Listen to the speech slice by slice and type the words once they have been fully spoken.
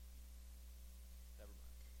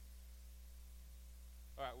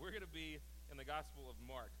the Gospel of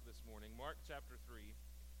Mark this morning. Mark chapter 3,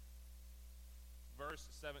 verse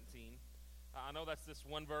 17. I know that's this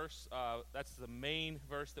one verse. That's the main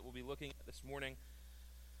verse that we'll be looking at this morning.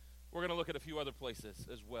 We're going to look at a few other places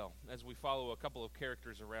as well as we follow a couple of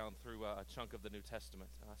characters around through a chunk of the New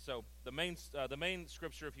Testament. So the main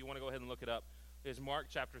scripture, if you want to go ahead and look it up, is Mark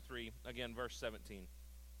chapter 3, again, verse 17.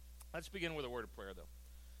 Let's begin with a word of prayer,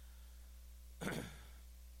 though.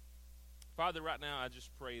 Father, right now I just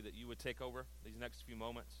pray that you would take over these next few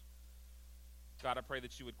moments. God, I pray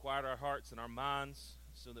that you would quiet our hearts and our minds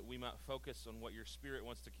so that we might focus on what your Spirit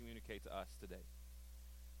wants to communicate to us today.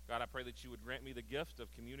 God, I pray that you would grant me the gift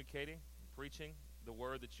of communicating and preaching the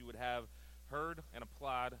word that you would have heard and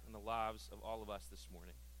applied in the lives of all of us this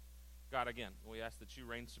morning. God, again, we ask that you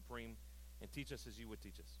reign supreme and teach us as you would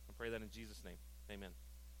teach us. I pray that in Jesus' name. Amen.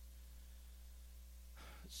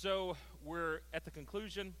 So we're at the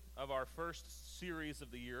conclusion of our first series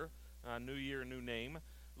of the year, New Year, New Name,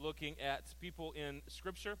 looking at people in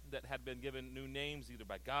Scripture that had been given new names either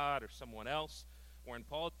by God or someone else, or in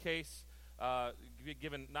Paul's case,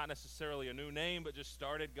 given not necessarily a new name, but just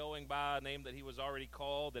started going by a name that he was already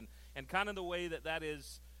called, and kind of the way that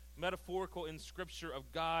is metaphorical in Scripture of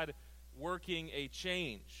God working a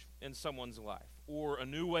change in someone's life or a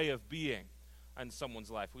new way of being in someone's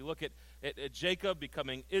life. We look at Jacob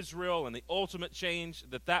becoming Israel and the ultimate change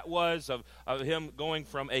that was of him going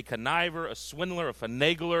from a conniver, a swindler, a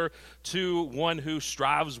finagler, to one who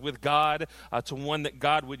strives with God, to one that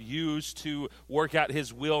God would use to work out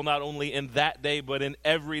his will not only in that day but in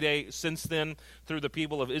every day since then through the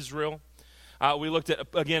people of Israel. We looked at,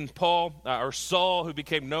 again, Paul, or Saul, who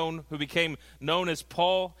became known as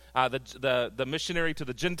Paul, the missionary to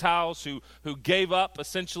the Gentiles, who gave up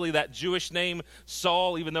essentially that Jewish name,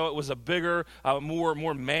 Saul, even though it was a bigger,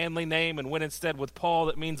 more manly name, and went instead with Paul,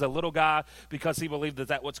 that means a little guy, because he believed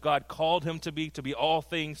that what God called him to be all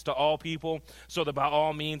things to all people, so that by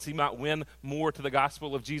all means he might win more to the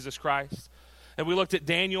gospel of Jesus Christ. And we looked at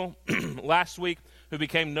Daniel last week, who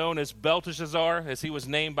became known as Belteshazzar, as he was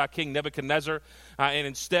named by King Nebuchadnezzar. And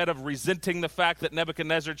instead of resenting the fact that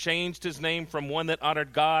Nebuchadnezzar changed his name from one that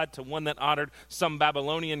honored God to one that honored some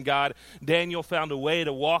Babylonian god, Daniel found a way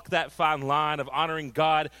to walk that fine line of honoring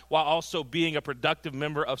God while also being a productive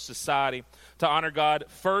member of society, to honor God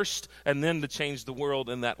first and then to change the world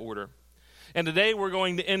in that order. And today we're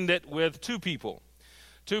going to end it with two people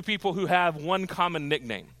who have one common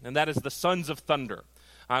nickname, and that is the Sons of Thunder.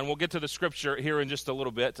 And we'll get to the scripture here in just a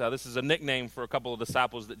little bit. This is a nickname for a couple of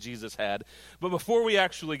disciples that Jesus had. But before we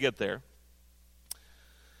actually get there,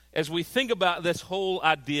 as we think about this whole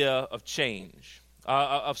idea of change,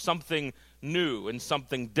 of something new and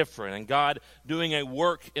something different, and God doing a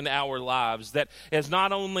work in our lives that is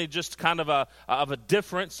not only just kind of a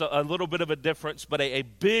difference, a little bit of a difference, but a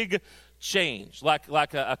big change,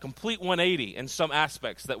 like a complete 180 in some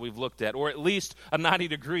aspects that we've looked at, or at least a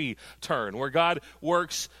 90-degree turn, where God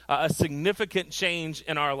works a significant change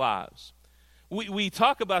in our lives. We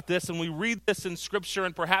talk about this and we read this in Scripture,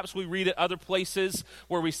 and perhaps we read it other places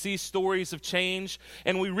where we see stories of change,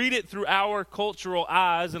 and we read it through our cultural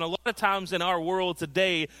eyes. And a lot of times in our world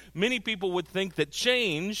today, many people would think that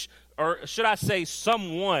change, or should I say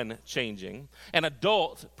someone changing, an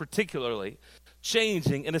adult particularly,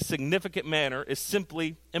 changing in a significant manner is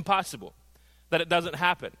simply impossible, that it doesn't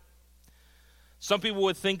happen. Some people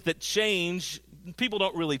would think that people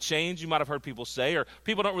don't really change, you might have heard people say, or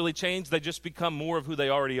people don't really change, they just become more of who they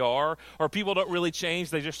already are, or people don't really change,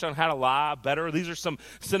 they just learn how to lie better. These are some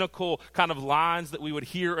cynical kind of lines that we would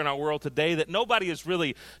hear in our world today, that nobody is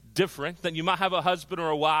really different, that you might have a husband or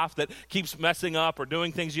a wife that keeps messing up or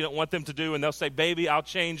doing things you don't want them to do, and they'll say, baby, I'll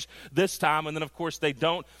change this time, and then of course they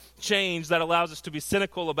don't change. That allows us to be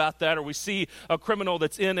cynical about that. Or we see a criminal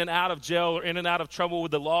that's in and out of jail or in and out of trouble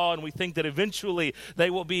with the law, and we think that eventually they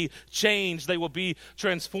will be changed, they will be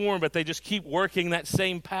transformed, but they just keep working that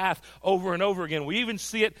same path over and over again. We even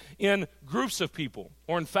see it in groups of people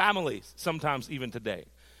or in families sometimes even today,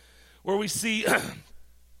 where we see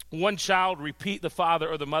one child repeat the father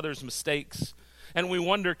or the mother's mistakes, and we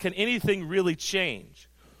wonder, can anything really change?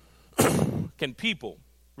 Can people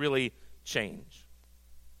really change?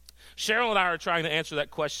 Cheryl and I are trying to answer that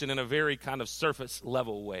question in a very kind of surface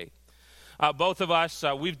level way. Both of us,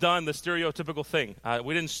 we've done the stereotypical thing.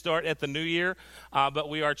 We didn't start at the new year, but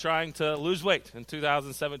we are trying to lose weight in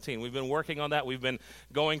 2017. We've been working on that. We've been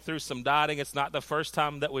going through some dieting. It's not the first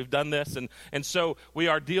time that we've done this. And so I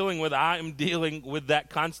am dealing with that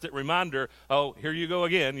constant reminder, oh, here you go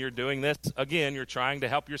again. You're doing this again. You're trying to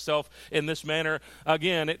help yourself in this manner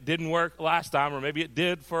again. It didn't work last time, or maybe it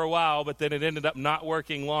did for a while, but then it ended up not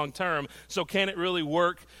working long term. So can it really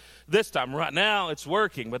work this time. Right now, it's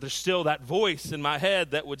working, but there's still that voice in my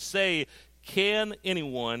head that would say, can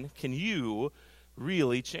you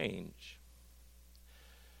really change?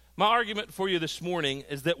 My argument for you this morning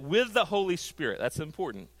is that with the Holy Spirit, that's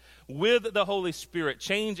important, with the Holy Spirit,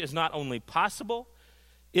 change is not only possible,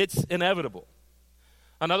 it's inevitable.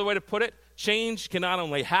 Another way to put it, change can not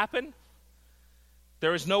only happen,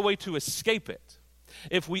 there is no way to escape it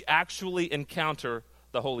if we actually encounter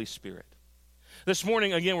the Holy Spirit. This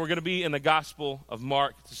morning, again, we're going to be in the Gospel of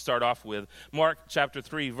Mark to start off with. Mark chapter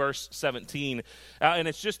 3, verse 17. And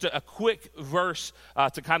it's just a quick verse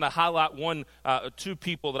to kind of highlight two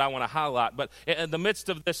people that I want to highlight. But in the midst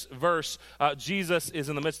of this verse, Jesus is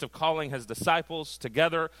in the midst of calling his disciples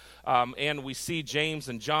together. And we see James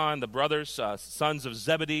and John, the brothers, sons of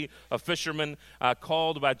Zebedee, a fisherman,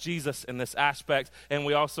 called by Jesus in this aspect. And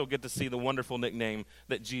we also get to see the wonderful nickname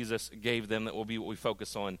that Jesus gave them that will be what we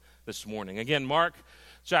focus on this morning. Again, Mark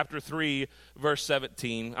chapter 3, verse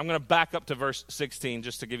 17. I'm going to back up to verse 16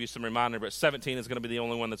 just to give you some reminder, but 17 is going to be the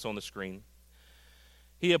only one that's on the screen.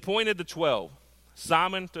 He appointed the 12,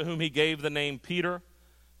 Simon, to whom he gave the name Peter,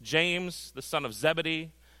 James, the son of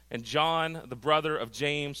Zebedee, and John, the brother of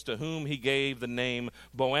James, to whom he gave the name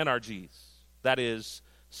Boanerges, that is,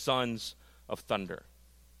 sons of thunder.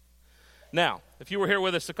 Now, if you were here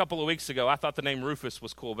with us a couple of weeks ago, I thought the name Rufus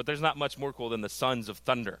was cool, but there's not much more cool than the Sons of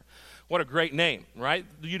Thunder. What a great name, right?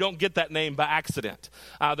 You don't get that name by accident.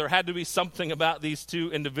 There had to be something about these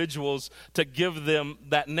two individuals to give them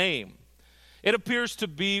that name. It appears to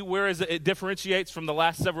be, whereas it differentiates from the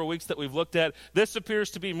last several weeks that we've looked at, this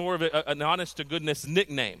appears to be more of an honest-to-goodness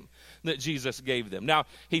nickname that Jesus gave them. Now,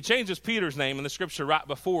 he changes Peter's name in the scripture right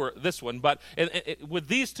before this one, but with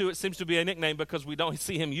these two, it seems to be a nickname because we don't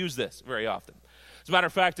see him use this very often. As a matter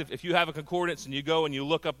of fact, if you have a concordance and you go and you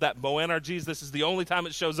look up that Boanerges, this is the only time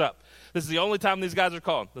it shows up. This is the only time these guys are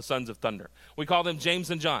called the sons of thunder. We call them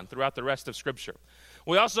James and John throughout the rest of Scripture.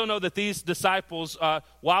 We also know that these disciples,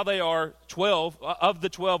 while they are 12, of the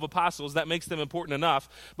 12 apostles, that makes them important enough,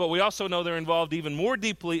 but we also know they're involved even more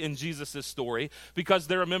deeply in Jesus' story because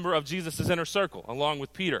they're a member of Jesus' inner circle, along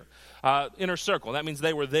with Peter. Inner circle, that means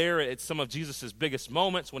they were there at some of Jesus' biggest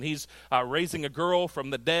moments, when he's raising a girl from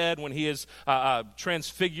the dead, when he is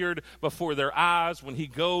transfigured before their eyes, when he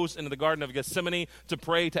goes into the Garden of Gethsemane to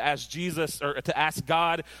pray, to ask Jesus, or to ask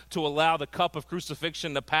God to allow the cup of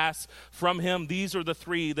crucifixion to pass from him. These are the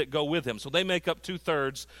three that go with him. So they make up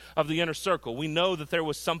 2/3 of the inner circle. We know that there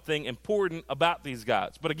was something important about these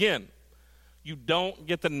guys. But again, you don't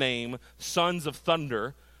get the name Sons of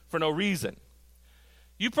Thunder for no reason.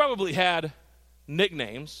 You probably had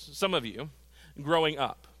nicknames, some of you, growing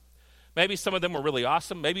up. Maybe some of them were really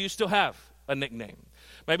awesome. Maybe you still have a nickname.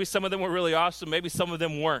 Maybe some of them were really awesome. Maybe some of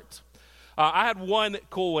them weren't. I had one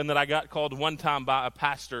cool one that I got called one time by a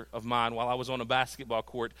pastor of mine while I was on a basketball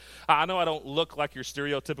court. I know I don't look like your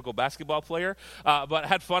stereotypical basketball player, but I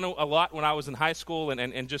had fun a lot when I was in high school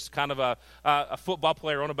and just kind of a football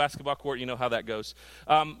player on a basketball court. You know how that goes.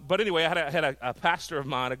 But anyway, I had a pastor of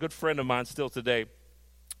mine, a good friend of mine still today,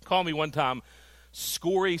 call me one time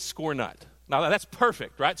Scory Scornut. Now, that's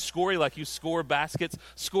perfect, right? Scory, like you score baskets.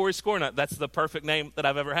 Scory Scornut, that's the perfect name that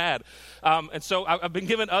I've ever had. And so I've been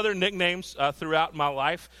given other nicknames throughout my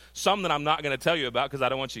life, some that I'm not going to tell you about because I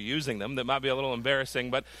don't want you using them. That might be a little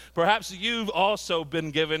embarrassing, but perhaps you've also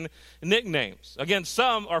been given nicknames. Again,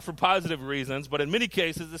 some are for positive reasons, but in many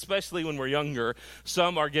cases, especially when we're younger,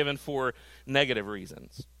 some are given for negative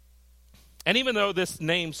reasons. And even though this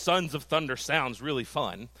name Sons of Thunder sounds really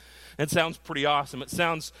fun, it sounds pretty awesome. It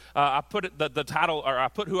sounds, I put it, the title, or I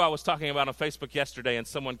put who I was talking about on Facebook yesterday, and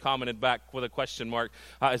someone commented back with a question mark,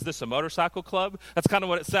 is this a motorcycle club? That's kind of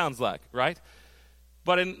what it sounds like, right?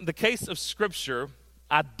 But in the case of Scripture,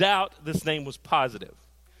 I doubt this name was positive.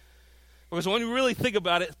 Because when you really think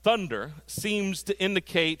about it, thunder seems to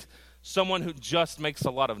indicate someone who just makes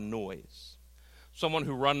a lot of noise, someone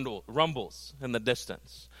who rumbles in the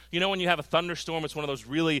distance. You know, when you have a thunderstorm, it's one of those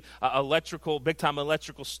really big-time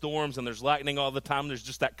electrical storms, and there's lightning all the time. There's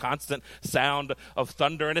just that constant sound of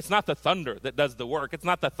thunder. And it's not the thunder that does the work. It's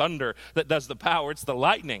not the thunder that does the power. It's the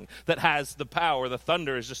lightning that has the power. The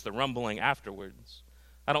thunder is just the rumbling afterwards.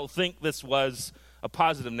 I don't think this was a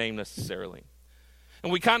positive name necessarily.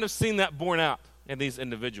 And we kind of seen that borne out in these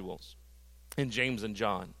individuals, in James and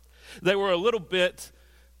John. They were a little bit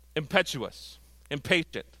impetuous,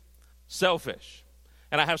 impatient, selfish.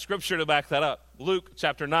 And I have Scripture to back that up Luke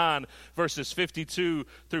chapter 9, verses 52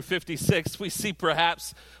 through 56, we see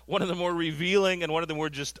perhaps one of the more revealing and one of the more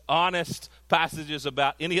just honest passages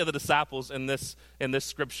about any of the disciples in this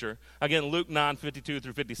scripture. Again, Luke 9, 52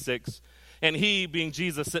 through 56. And he, being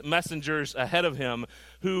Jesus, sent messengers ahead of him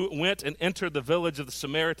who went and entered the village of the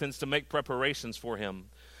Samaritans to make preparations for him.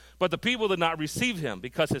 But the people did not receive him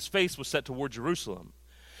because his face was set toward Jerusalem.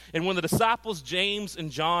 And when the disciples James and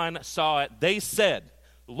John saw it, they said,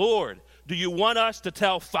 Lord, do you want us to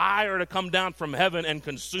tell fire to come down from heaven and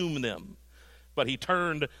consume them? But he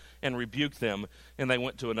turned and rebuked them, and they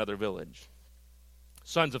went to another village.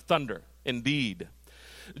 Sons of thunder, indeed.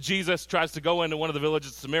 Jesus tries to go into one of the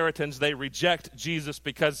villages of Samaritans. They reject Jesus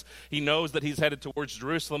because he knows that he's headed towards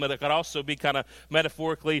Jerusalem. And it could also be kind of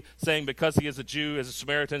metaphorically saying because he is a Jew, as the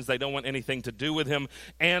Samaritans, they don't want anything to do with him.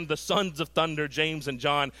 And the sons of thunder, James and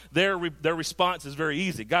John, their response is very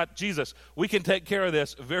easy. God, Jesus, we can take care of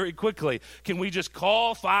this very quickly. Can we just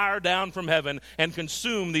call fire down from heaven and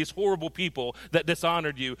consume these horrible people that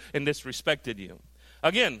dishonored you and disrespected you?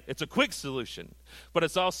 Again, it's a quick solution, but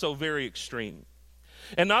it's also very extreme.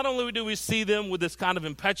 And not only do we see them with this kind of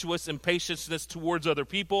impetuous impatience towards other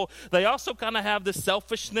people, they also kind of have this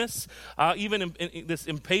selfishness, even this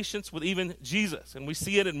impatience with even Jesus. And we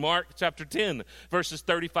see it in Mark chapter 10, verses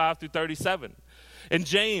 35 through 37. And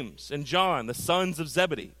James and John, the sons of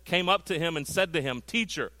Zebedee, came up to him and said to him,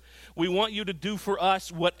 Teacher, we want you to do for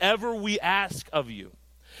us whatever we ask of you.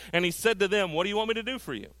 And he said to them, what do you want me to do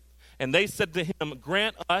for you? And they said to him,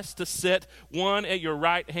 grant us to sit one at your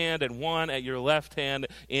right hand and one at your left hand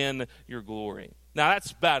in your glory. Now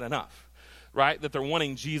that's bad enough, right? That they're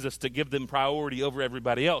wanting Jesus to give them priority over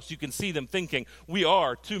everybody else. You can see them thinking, we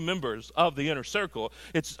are two members of the inner circle.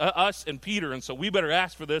 It's us and Peter, and so we better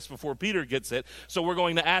ask for this before Peter gets it. So we're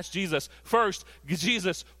going to ask Jesus first,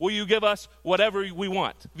 Jesus, will you give us whatever we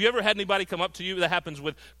want? Have you ever had anybody come up to you? That happens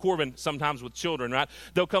with Corbin sometimes with children, right?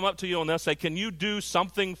 They'll come up to you and they'll say, can you do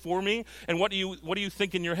something for me? And what do you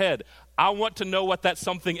think in your head? I want to know what that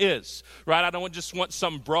something is, right? I don't just want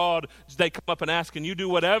some broad, they come up and ask, can you do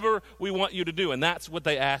whatever we want you to do? And that's what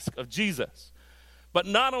they ask of Jesus. But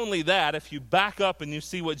not only that, if you back up and you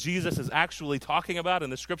see what Jesus is actually talking about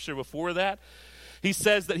in the scripture before that, he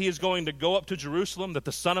says that he is going to go up to Jerusalem, that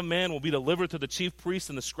the Son of Man will be delivered to the chief priests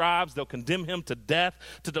and the scribes. They'll condemn him to death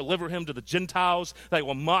to deliver him to the Gentiles. They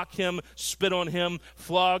will mock him, spit on him,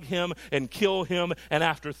 flog him, and kill him. And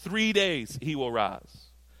after 3 days, he will rise.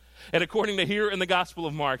 And according to here in the Gospel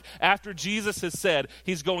of Mark, after Jesus has said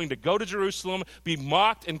he's going to go to Jerusalem, be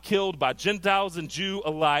mocked and killed by Gentiles and Jew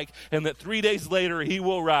alike, and that 3 days later he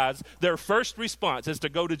will rise, their first response is to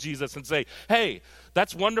go to Jesus and say, hey,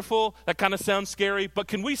 that's wonderful, that kind of sounds scary, but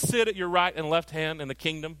can we sit at your right and left hand in the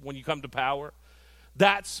kingdom when you come to power?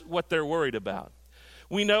 That's what they're worried about.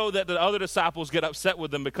 We know that the other disciples get upset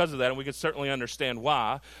with them because of that, and we can certainly understand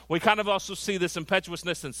why. We kind of also see this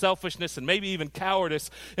impetuousness and selfishness and maybe even cowardice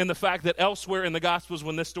in the fact that elsewhere in the Gospels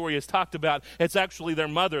when this story is talked about, it's actually their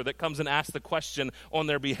mother that comes and asks the question on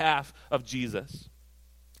their behalf of Jesus.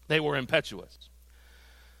 They were impetuous.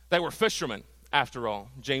 They were fishermen, after all.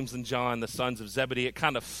 James and John, the sons of Zebedee, it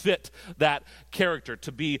kind of fit that character to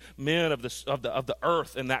be men of the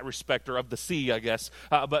earth in that respect, or of the sea, I guess.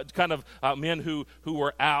 But kind of men who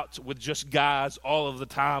were out with just guys all of the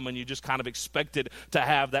time, and you just kind of expected to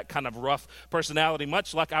have that kind of rough personality,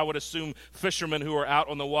 much like I would assume fishermen who are out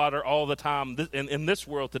on the water all the time in this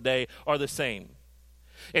world today are the same.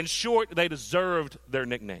 In short, they deserved their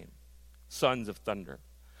nickname, Sons of Thunder.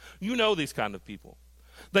 You know these kind of people.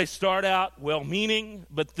 They start out well-meaning,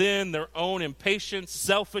 but then their own impatience,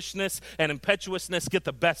 selfishness, and impetuousness get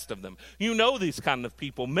the best of them. You know these kind of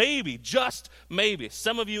people. Maybe, just maybe,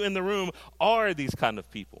 some of you in the room are these kind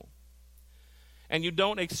of people. And you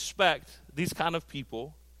don't expect these kind of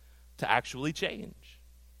people to actually change,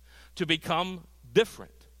 to become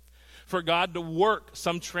different, for God to work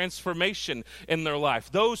some transformation in their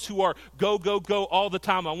life. Those who are go, go, go all the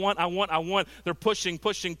time, I want, they're pushing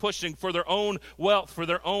for their own wealth, for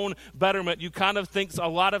their own betterment. You kind of think a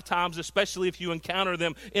lot of times, especially if you encounter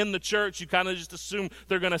them in the church, you kind of just assume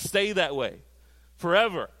they're going to stay that way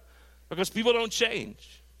forever because people don't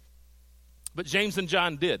change. But James and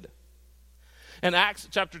John did. In Acts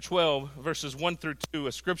chapter 12, verses 1 through 2,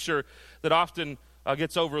 a scripture that often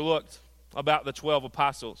gets overlooked about the 12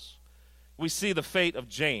 apostles, we see the fate of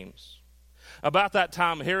James. About that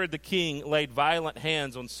time, Herod the king laid violent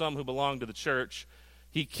hands on some who belonged to the church.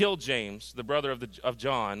 He killed James, the brother of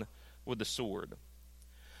John, with the sword.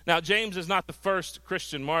 Now, James is not the first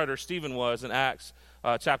Christian martyr. Stephen was in Acts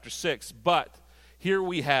chapter 6. But here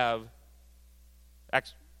we have,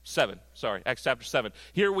 Acts chapter 7.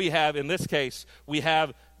 Here we have, in this case, we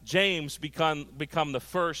have James become the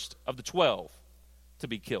first of the 12 to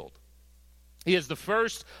be killed. He is the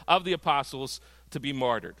first of the apostles to be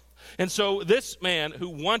martyred. And so this man who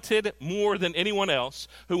wanted more than anyone else,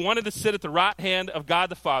 who wanted to sit at the right hand of God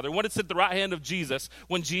the Father, wanted to sit at the right hand of Jesus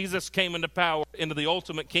when Jesus came into power, into the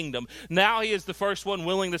ultimate kingdom, now he is the first one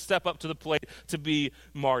willing to step up to the plate to be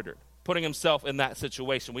martyred, putting himself in that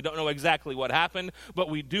situation. We don't know exactly what happened, but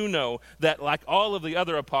we do know that like all of the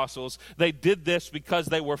other apostles, they did this because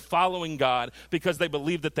they were following God, because they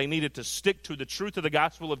believed that they needed to stick to the truth of the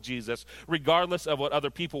gospel of Jesus, regardless of what other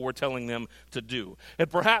people were telling them to do. And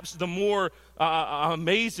perhaps the more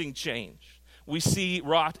amazing change we see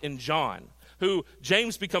wrought in John, who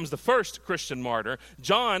James becomes the first Christian martyr.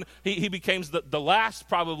 John, he becomes the last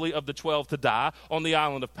probably of the 12 to die on the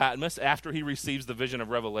island of Patmos after he receives the vision of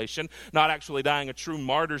Revelation, not actually dying a true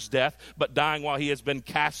martyr's death, but dying while he has been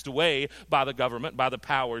cast away by the government, by the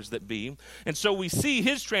powers that be. And so we see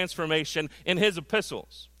his transformation in his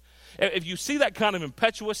epistles. If you see that kind of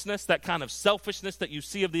impetuousness, that kind of selfishness that you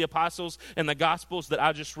see of the apostles in the Gospels that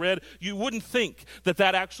I just read, you wouldn't think that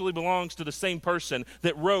that actually belongs to the same person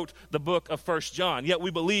that wrote the book of 1 John. Yet we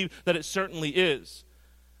believe that it certainly is.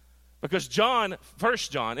 Because John, 1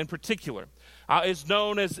 John in particular, is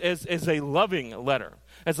known as a loving letter,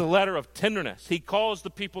 as a letter of tenderness. He calls the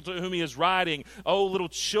people to whom he is writing, oh, little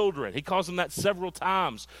children. He calls them that several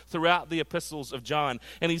times throughout the epistles of John.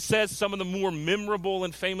 And he says some of the more memorable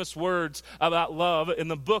and famous words about love in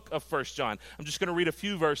the book of 1 John. I'm just going to read a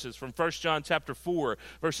few verses from 1 John chapter 4,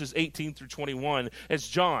 verses 18 through 21. As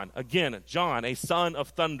John, a son of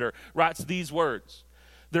thunder, writes these words: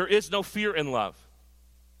 "There is no fear in love,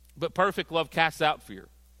 but perfect love casts out fear.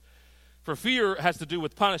 For fear has to do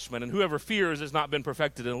with punishment, and whoever fears has not been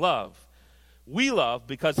perfected in love. We love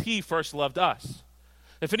because he first loved us.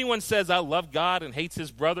 If anyone says, I love God, and hates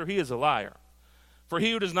his brother, he is a liar. For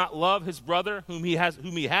he who does not love his brother whom he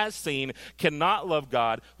has seen cannot love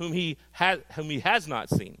God whom he has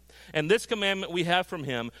not seen. And this commandment we have from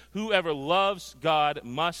him, whoever loves God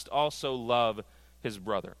must also love his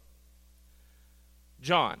brother."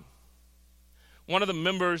 John, one of the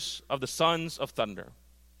members of the Sons of Thunder,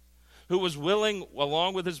 who was willing,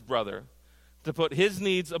 along with his brother, to put his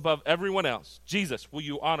needs above everyone else. Jesus, will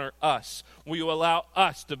you honor us? Will you allow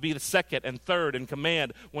us to be the second and third in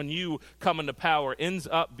command when you come into power? Ends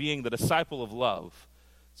up being the disciple of love,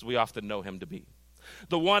 as we often know him to be.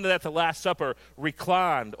 The one that at the Last Supper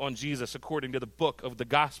reclined on Jesus, according to the book of the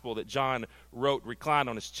gospel that John wrote, reclined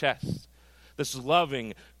on his chest. This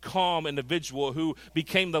loving, calm individual who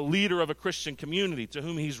became the leader of a Christian community to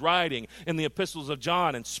whom he's writing in the epistles of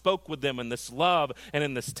John and spoke with them in this love and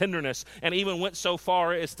in this tenderness, and even went so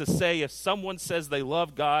far as to say if someone says they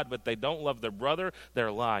love God but they don't love their brother,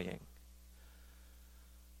 they're lying.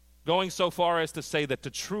 Going so far as to say that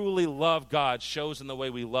to truly love God shows in the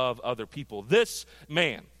way we love other people. This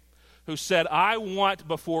man who said, I want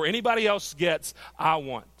before anybody else gets, I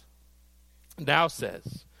want, now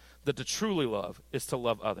says that to truly love is to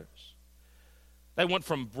love others. They went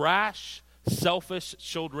from brash, selfish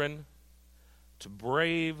children to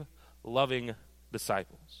brave, loving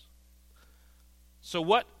disciples. So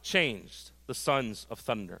what changed the Sons of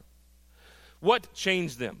Thunder? What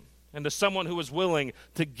changed them into someone who was willing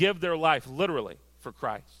to give their life literally for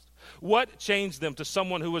Christ? What changed them to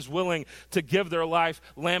someone who was willing to give their life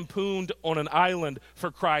lampooned on an island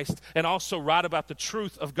for Christ and also write about the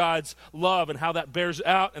truth of God's love and how that bears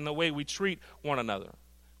out in the way we treat one another?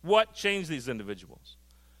 What changed these individuals?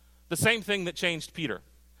 The same thing that changed Peter,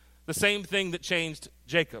 the same thing that changed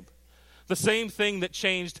Jacob, the same thing that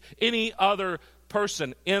changed any other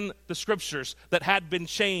person in the scriptures that had been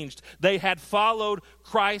changed. They had followed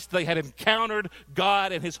Christ, they had encountered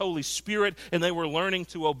God and his Holy Spirit, and they were learning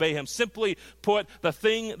to obey him. Simply put, the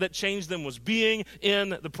thing that changed them was being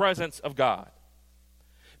in the presence of God,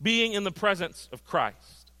 being in the presence of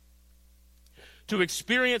Christ. To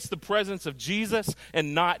experience the presence of Jesus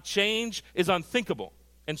and not change is unthinkable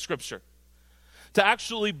in Scripture. To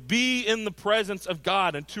actually be in the presence of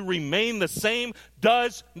God and to remain the same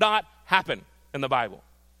does not happen in the Bible.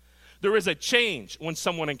 There is a change when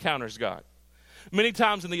someone encounters God. Many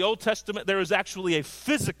times in the Old Testament, there is actually a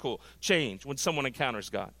physical change when someone encounters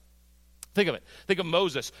God. Think of it. Think of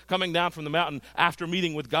Moses coming down from the mountain after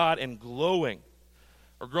meeting with God and glowing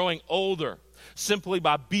or growing older simply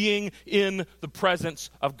by being in the presence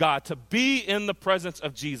of God. To be in the presence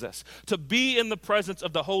of Jesus, to be in the presence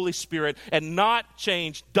of the Holy Spirit and not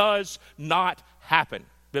change does not happen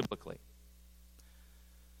biblically.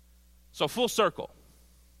 So full circle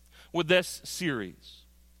with this series,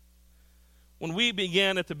 when we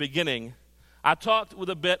began at the beginning, I talked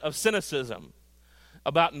with a bit of cynicism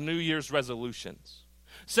about New Year's resolutions.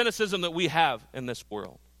 Cynicism that we have in this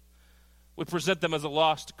world. We present them as a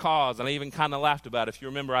lost cause, and I even kind of laughed about it. If you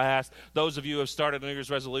remember, I asked those of you who have started a New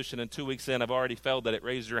Year's resolution and 2 weeks in have already failed at it,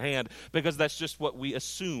 raise your hand, because that's just what we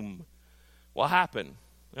assume will happen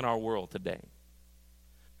in our world today.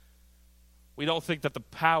 We don't think that the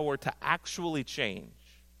power to actually change,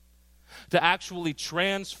 to actually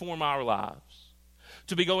transform our lives,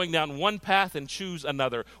 to be going down one path and choose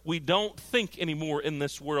another, we don't think anymore in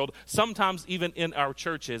this world, sometimes even in our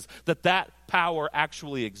churches, that power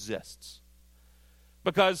actually exists.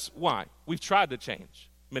 Because why? We've tried to change,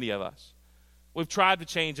 many of us. We've tried to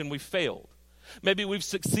change and we've failed. Maybe we've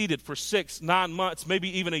succeeded for 6, 9 months,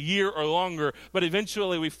 maybe even a year or longer, but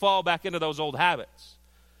eventually we fall back into those old habits.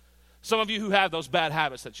 Some of you who have those bad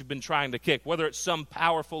habits that you've been trying to kick, whether it's some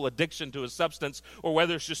powerful addiction to a substance or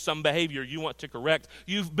whether it's just some behavior you want to correct,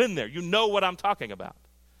 you've been there. You know what I'm talking about.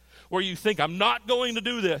 Where you think, I'm not going to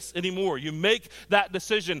do this anymore. You make that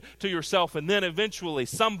decision to yourself, and then eventually,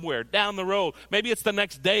 somewhere down the road, maybe it's the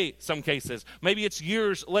next day, some cases, maybe it's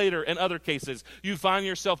years later in other cases, you find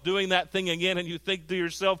yourself doing that thing again, and you think to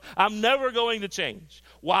yourself, I'm never going to change.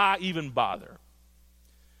 Why even bother?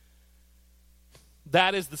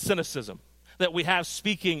 That is the cynicism that we have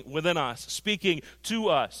speaking within us, speaking to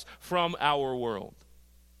us from our world.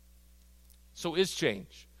 So is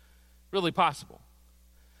change really possible?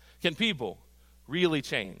 Can people really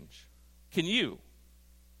change? Can you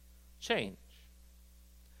change?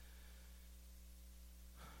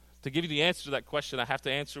 To give you the answer to that question, I have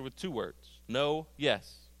to answer with 2 words. No,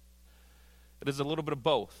 yes. It is a little bit of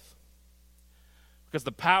both. Because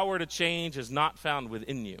the power to change is not found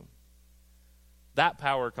within you. That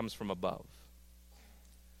power comes from above.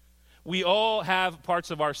 We all have parts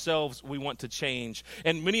of ourselves we want to change.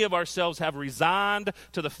 And many of ourselves have resigned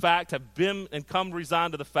to the fact, have been and come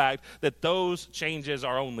resigned to the fact that those changes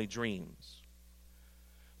are only dreams.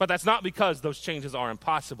 But that's not because those changes are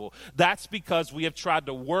impossible. That's because we have tried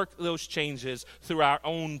to work those changes through our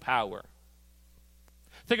own power.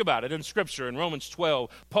 Think about it in Scripture, in Romans 12,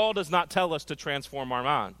 Paul does not tell us to transform our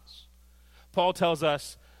minds. Paul tells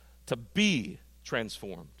us to be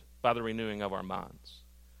transformed by the renewing of our minds.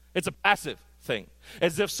 It's a passive thing,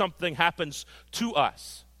 as if something happens to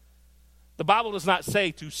us. The Bible does not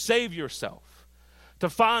say to save yourself, to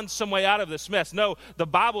find some way out of this mess. No, the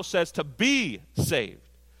Bible says to be saved,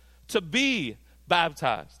 to be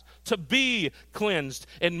baptized, to be cleansed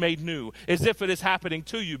and made new, as if it is happening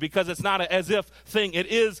to you, because it's not an as if thing. It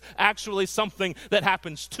is actually something that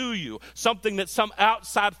happens to you, something that some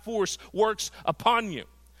outside force works upon you.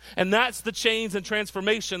 And that's the change and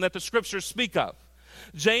transformation that the Scriptures speak of.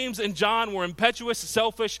 James and John were impetuous,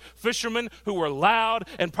 selfish fishermen who were loud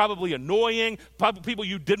and probably annoying, people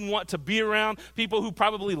you didn't want to be around, people who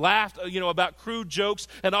probably laughed, about crude jokes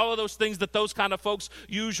and all of those things that those kind of folks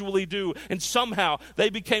usually do. And somehow they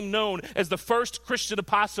became known as the first Christian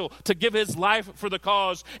apostle to give his life for the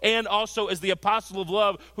cause, and also as the apostle of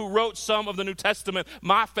love who wrote some of the New Testament,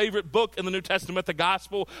 my favorite book in the New Testament, the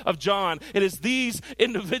Gospel of John. It is these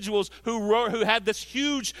individuals who had this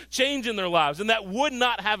huge change in their lives, and that would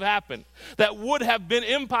not have happened. That would have been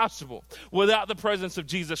impossible without the presence of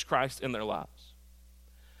Jesus Christ in their lives.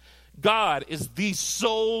 God is the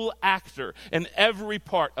sole actor in every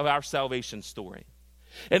part of our salvation story.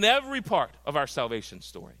 In every part of our salvation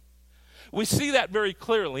story. We see that very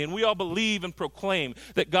clearly, and we all believe and proclaim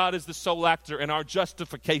that God is the sole actor in our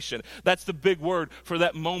justification. That's the big word for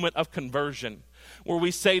that moment of conversion, where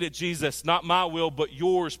we say to Jesus, not my will, but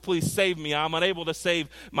yours, please save me. I'm unable to save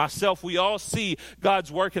myself. We all see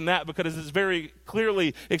God's work in that because it's very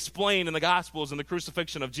clearly explained in the Gospels and the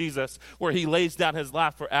crucifixion of Jesus, where he lays down his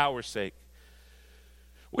life for our sake.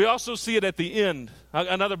 We also see it at the end,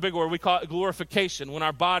 another big word, we call it glorification, when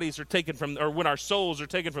our bodies are taken from, or when our souls are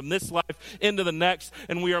taken from this life into the next,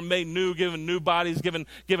 and we are made new, given new bodies, given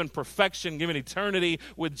perfection, given eternity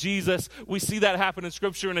with Jesus. We see that happen in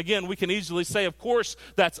Scripture, and again, we can easily say, of course,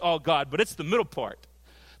 that's all God, but it's the middle part.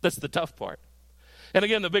 That's the tough part. And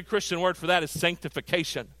again, the big Christian word for that is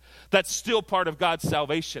sanctification. That's still part of God's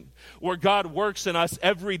salvation, where God works in us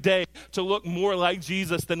every day to look more like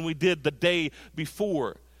Jesus than we did the day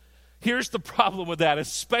before. Here's the problem with that,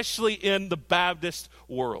 especially in the Baptist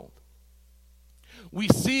world. We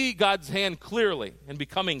see God's hand clearly in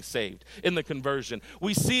becoming saved in the conversion.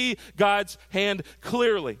 We see God's hand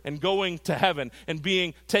clearly in going to heaven and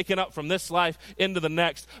being taken up from this life into the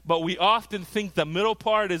next. But we often think the middle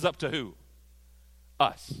part is up to who?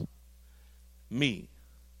 Us. Me.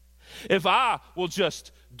 If I will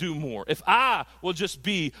just do more, if I will just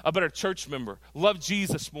be a better church member, love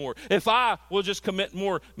Jesus more, if I will just commit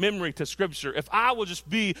more memory to Scripture, if I will just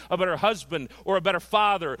be a better husband or a better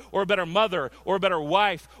father or a better mother or a better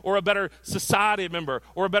wife or a better society member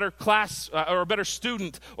or a better class or a better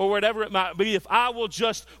student or whatever it might be, if I will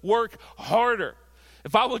just work harder,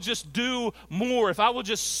 if I will just do more, if I will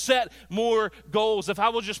just set more goals, if I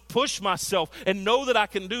will just push myself and know that I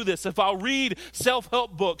can do this, if I'll read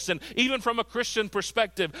self-help books and even from a Christian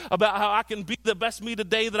perspective about how I can be the best me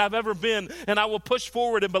today that I've ever been, and I will push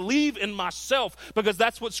forward and believe in myself, because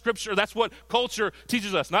that's what Scripture, that's what culture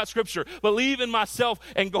teaches us, not Scripture. Believe in myself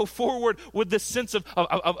and go forward with this sense of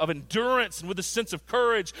endurance and with this sense of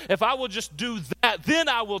courage. If I will just do that, then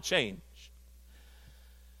I will change.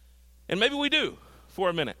 And maybe we do. For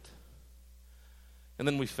a minute. And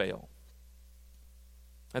then we fail.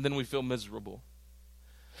 And then we feel miserable.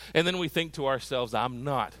 And then we think to ourselves, I'm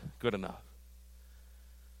not good enough.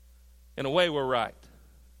 In a way, we're right.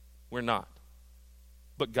 We're not.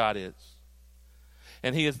 But God is.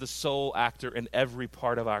 And He is the sole actor in every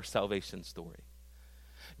part of our salvation story.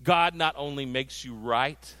 God not only makes you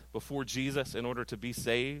right before Jesus in order to be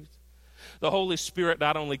saved, the Holy Spirit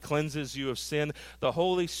not only cleanses you of sin, the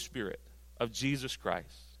Holy Spirit of Jesus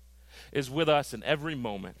Christ is with us in every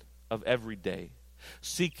moment of every day,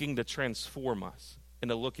 seeking to transform us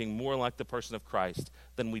into looking more like the person of Christ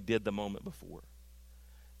than we did the moment before.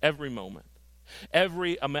 Every moment.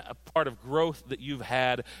 Every part of growth that you've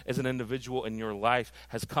had as an individual in your life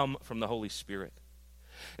has come from the Holy Spirit.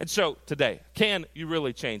 And so today, can you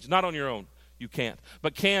really change? Not on your own, you can't.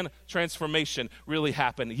 But can transformation really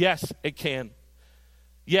happen? Yes, it can.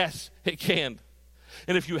 Yes, it can.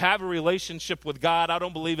 And if you have a relationship with God, I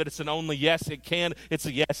don't believe it's an only yes, it can. It's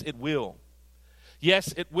a yes, it will.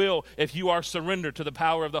 Yes, it will if you are surrendered to the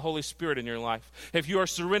power of the Holy Spirit in your life. If you are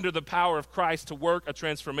surrendered to the power of Christ to work a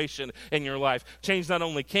transformation in your life. Change not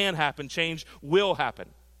only can happen, change will happen.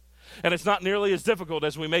 And it's not nearly as difficult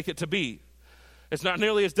as we make it to be. It's not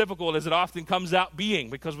nearly as difficult as it often comes out being,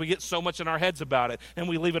 because we get so much in our heads about it and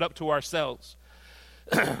we leave it up to ourselves.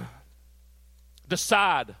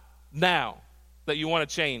 Decide now that you want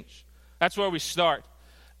to change. That's where we start.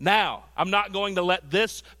 Now, I'm not going to let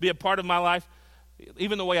this be a part of my life.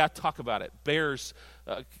 Even the way I talk about it bears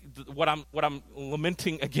what I'm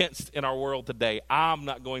lamenting against in our world today. I'm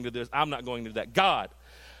not going to do this. I'm not going to do that. God,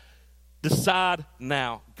 decide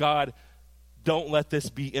now. God, don't let this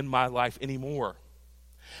be in my life anymore.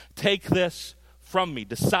 Take this from me.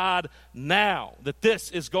 Decide now that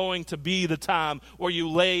this is going to be the time where you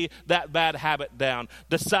lay that bad habit down.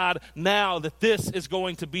 Decide now that this is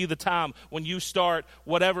going to be the time when you start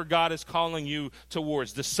whatever God is calling you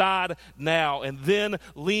towards. Decide now, and then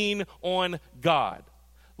lean on God.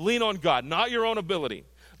 Lean on God, not your own ability.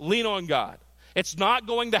 Lean on God. It's not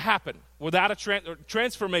going to happen without a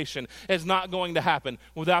transformation. Is not going to happen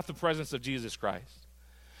without the presence of Jesus Christ.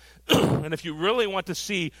 And if you really want to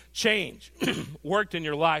see change worked in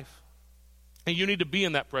your life, and you need to be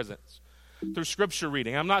in that presence through Scripture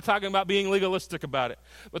reading. I'm not talking about being legalistic about it,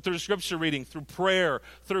 but through Scripture reading, through prayer,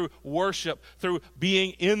 through worship, through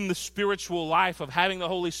being in the spiritual life of having the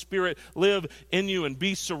Holy Spirit live in you and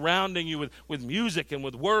be surrounding you with music and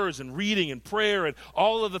with words and reading and prayer and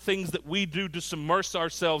all of the things that we do to submerge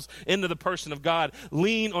ourselves into the person of God.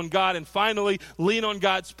 Lean on God, and finally, lean on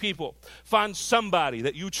God's people. Find somebody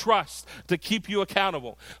that you trust to keep you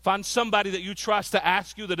accountable. Find somebody that you trust to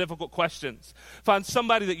ask you the difficult questions. Find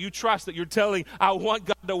somebody that you trust that you're telling, I want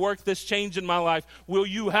God to work this change in my life. Will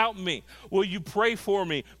you help me? Will you pray for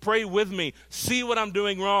me? Pray with me. See what I'm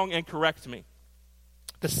doing wrong and correct me.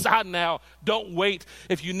 Decide now. Don't wait.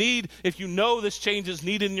 If you know this change is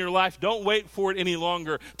needed in your life, don't wait for it any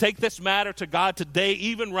longer. Take this matter to God today,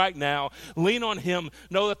 even right now. Lean on Him.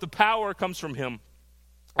 Know that the power comes from Him.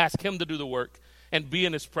 Ask Him to do the work and be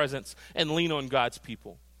in His presence, and lean on God's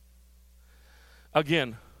people.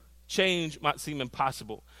 Again, change might seem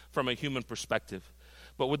impossible from a human perspective,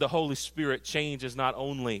 but with the Holy Spirit, change is not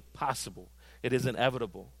only possible, it is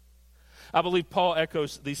inevitable. I believe Paul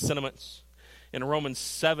echoes these sentiments in Romans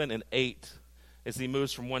 7 and 8 as he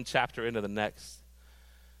moves from one chapter into the next.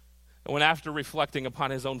 And when after reflecting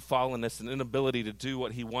upon his own fallenness and inability to do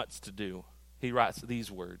what he wants to do, he writes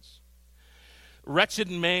these words: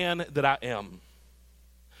 "Wretched man that I am,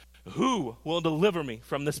 who will deliver me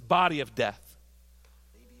from this body of death?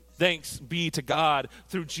 Thanks be to God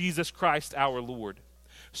through Jesus Christ our Lord.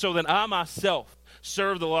 So then I myself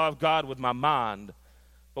serve the law of God with my mind,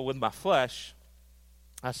 but with my flesh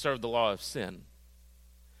I serve the law of sin.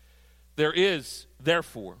 There is,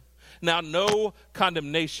 therefore, now no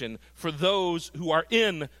condemnation for those who are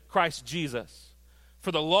in Christ Jesus.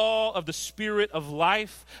 For the law of the Spirit of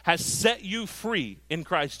life has set you free in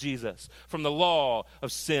Christ Jesus from the law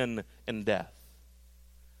of sin and death.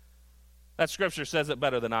 That scripture says it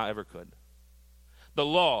better than I ever could. The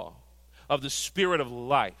law of the Spirit of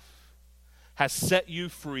life has set you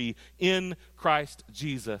free in Christ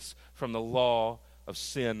Jesus from the law of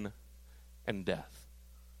sin and death.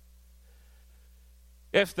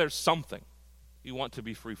 If there's something you want to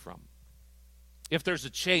be free from, if there's a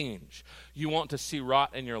change you want to see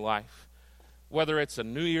wrought in your life, whether it's a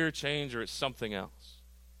New Year change or it's something else,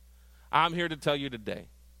 I'm here to tell you today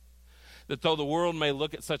that though the world may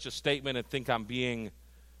look at such a statement and think I'm being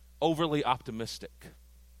overly optimistic,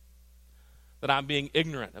 that I'm being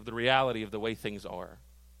ignorant of the reality of the way things are,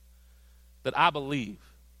 that I believe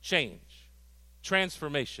change,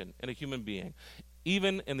 transformation in a human being,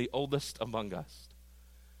 even in the oldest among us,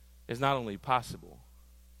 is not only possible,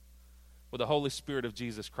 with the Holy Spirit of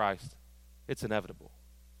Jesus Christ, it's inevitable.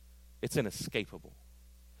 It's inescapable.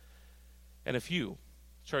 And if you,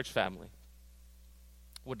 church family,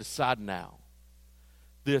 would decide now,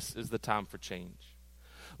 this is the time for change.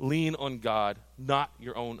 Lean on God, not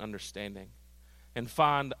your own understanding, and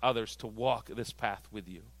find others to walk this path with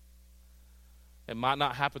you. It might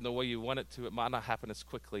not happen the way you want it to. It might not happen as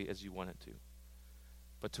quickly as you want it to.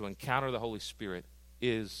 But to encounter the Holy Spirit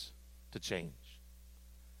is to change.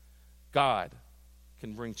 God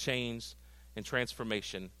can bring change and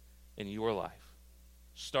transformation in your life,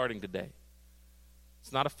 starting today.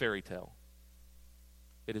 It's not a fairy tale.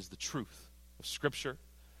 It is the truth of Scripture,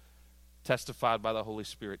 testified by the Holy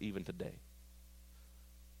Spirit even today.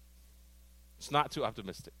 It's not too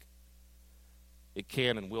optimistic. It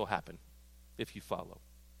can and will happen if you follow.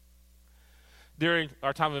 During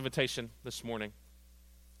our time of invitation this morning,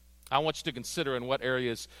 I want you to consider in what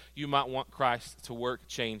areas you might want Christ to work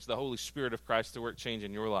change, the Holy Spirit of Christ to work change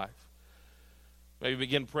in your life. Maybe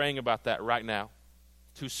begin praying about that right now.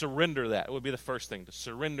 To surrender that. It would be the first thing, to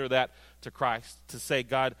surrender that to Christ, to say,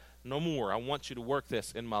 God, no more. I want you to work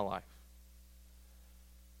this in my life.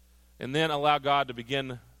 And then allow God to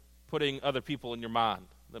begin putting other people in your mind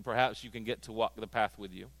that perhaps you can get to walk the path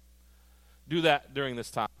with you. Do that during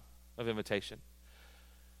this time of invitation.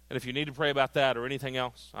 And if you need to pray about that or anything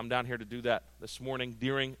else, I'm down here to do that this morning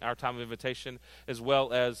during our time of invitation, as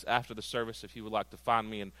well as after the service if you would like to find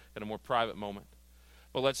me in a more private moment.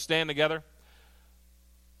 But let's stand together.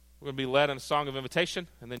 We're going to be led in a song of invitation,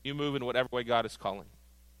 and then you move in whatever way God is calling.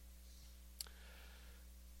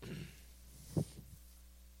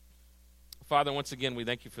 Father, once again, we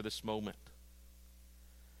thank you for this moment.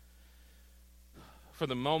 For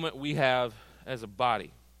the moment we have as a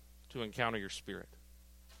body to encounter your Spirit.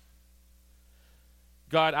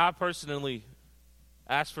 God, I personally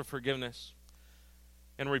ask for forgiveness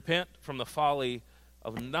and repent from the folly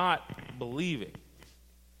of not believing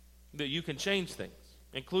that you can change things,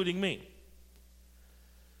 including me.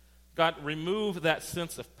 God, remove that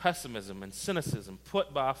sense of pessimism and cynicism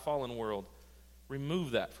put by a fallen world.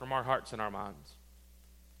 Remove that from our hearts and our minds.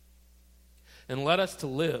 And let us to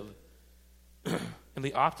live in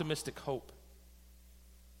the optimistic hope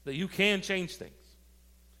that you can change things.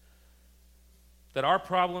 That our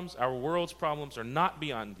problems, our world's problems, are not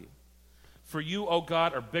beyond you. For you, oh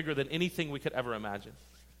God, are bigger than anything we could ever imagine.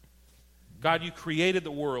 God, you created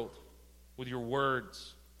the world with your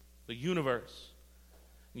words, the universe.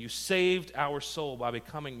 And you saved our soul by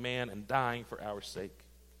becoming man and dying for our sake.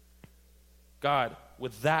 God,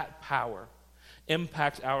 with that power,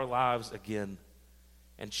 impact our lives again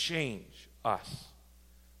and change us.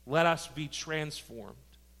 Let us be transformed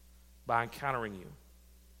by encountering you.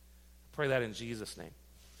 I pray that in Jesus' name.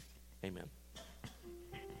 Amen.